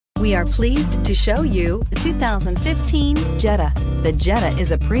We are pleased to show you the 2015 Jetta. The Jetta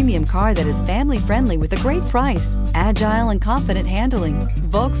is a premium car that is family-friendly with a great price, agile and confident handling.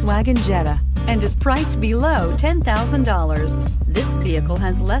 Volkswagen Jetta, and is priced below $10,000. This vehicle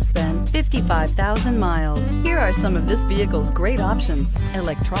has less than 55,000 miles. Here are some of this vehicle's great options: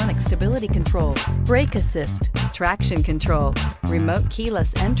 electronic stability control, brake assist, traction control, remote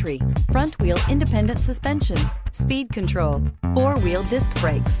keyless entry, front wheel independent suspension, speed control, four-wheel disc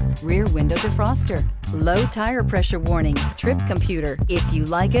brakes, rear window defroster, low tire pressure warning, trip computer. If you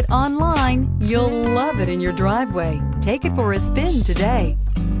like it online, you'll love it in your driveway. Take it for a spin today.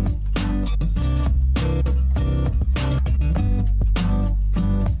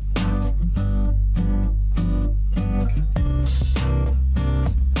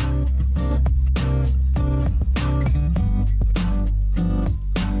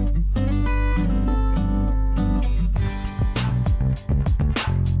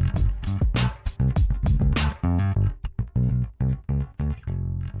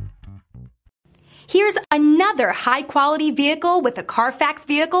 Here's another high-quality vehicle with a Carfax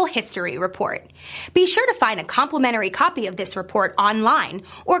Vehicle History Report. Be sure to find a complimentary copy of this report online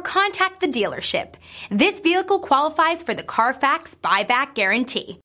or contact the dealership. This vehicle qualifies for the Carfax Buyback Guarantee.